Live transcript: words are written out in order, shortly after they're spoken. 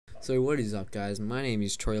So what is up, guys? My name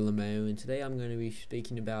is troylmao, and today I'm going to be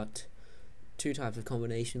speaking about two types of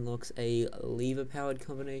combination locks: a lever powered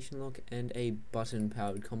combination lock and a button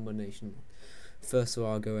powered combination lock. First of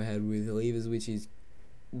all, I'll go ahead with the levers, which is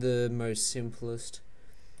the most simplest,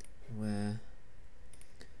 where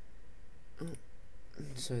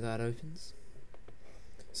so that opens.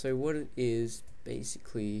 So what it is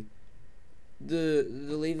basically, the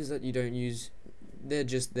levers that you don't use, they're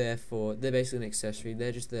just there for, they're basically an accessory.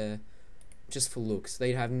 They're just there just for looks.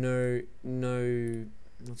 They have no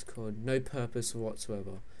purpose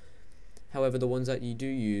whatsoever. However, the ones that you do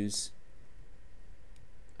use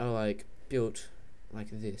are like built like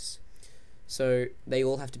this. So they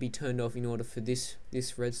all have to be turned off in order for this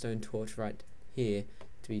redstone torch right here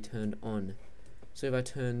to be turned on. So if I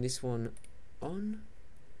turn this one on,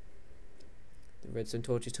 the redstone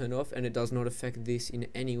torch is turned off, and it does not affect this in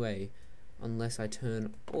any way unless I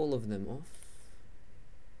turn all of them off,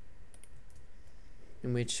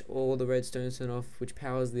 in which all the redstones turn off, which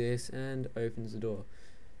powers this and opens the door.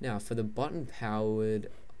 Now for the button powered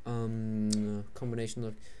combination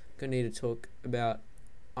lock, I'm going to need to talk about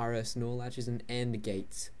RS NOR latches and AND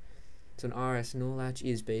gates. So an RS NOR latch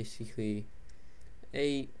is basically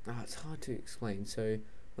it's hard to explain. So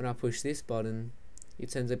when I push this button, it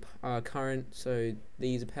sends a current, so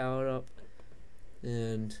these are powered up,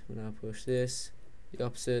 and when I push this, the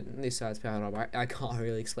opposite, and this side's powered up. I can't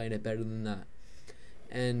really explain it better than that.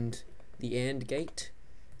 And the AND gate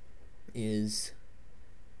is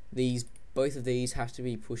both of these have to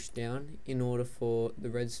be pushed down in order for the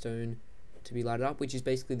redstone to be lighted up, which is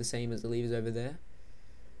basically the same as the levers over there,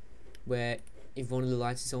 where if one of the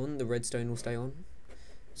lights is on, the redstone will stay on.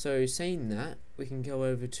 So saying that, we can go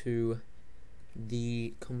over to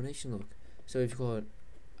the combination lock. So we've got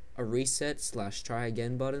a reset / try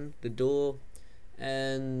again button, the door,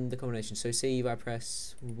 and the combination. So see, if I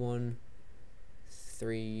press 1,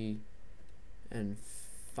 3, and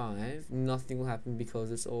 5, nothing will happen because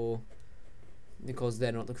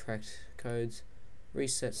they're not the correct codes.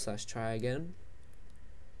 Reset / try again.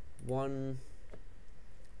 1,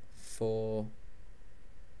 4,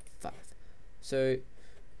 5. So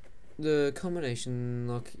the combination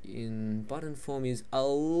lock in button form is a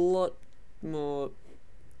lot more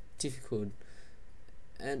difficult,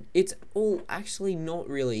 and it's all actually not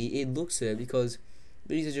really. It looks it, because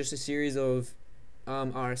these are just a series of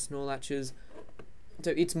RS NOR latches,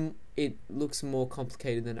 so it looks more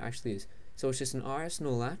complicated than it actually is. So it's just an RS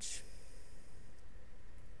NOR latch,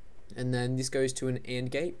 and then this goes to an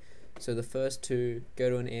AND gate. So the first two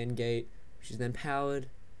go to an AND gate, which is then powered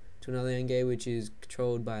to another AND gate, which is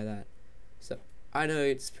controlled by that. So I know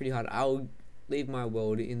it's pretty hard. I'll leave my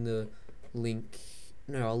world in the link.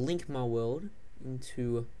 No, I'll link my world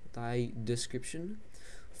into the description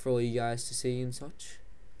for all you guys to see and such.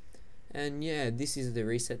 And yeah, this is the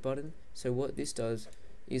reset button. So what this does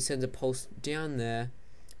is sends a pulse down there,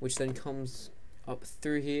 which then comes up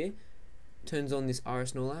through here, turns on this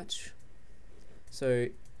RS NOR latch. So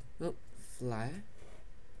flare.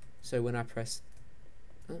 So when I press,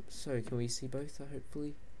 so can we see both?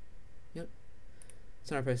 Hopefully, yep.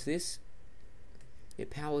 So when I press this, it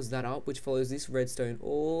powers that up, which follows this redstone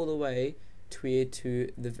all the way to here to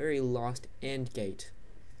the very last AND gate.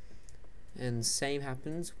 And same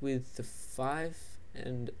happens with the 5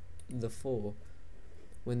 and the 4.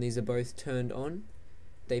 When these are both turned on,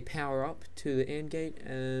 they power up to the AND gate,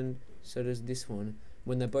 and so does this one.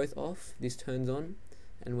 When they're both off, this turns on,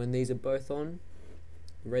 and when these are both on,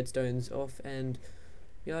 redstone's off, and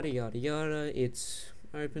yada yada yada, it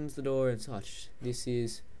opens the door and such. This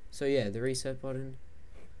is, so yeah, the reset button,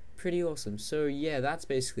 pretty awesome. So yeah, that's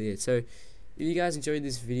basically it. So if you guys enjoyed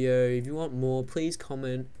this video, if you want more, please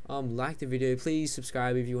comment, like the video, please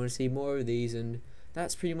subscribe if you want to see more of these, and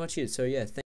that's pretty much it. So yeah,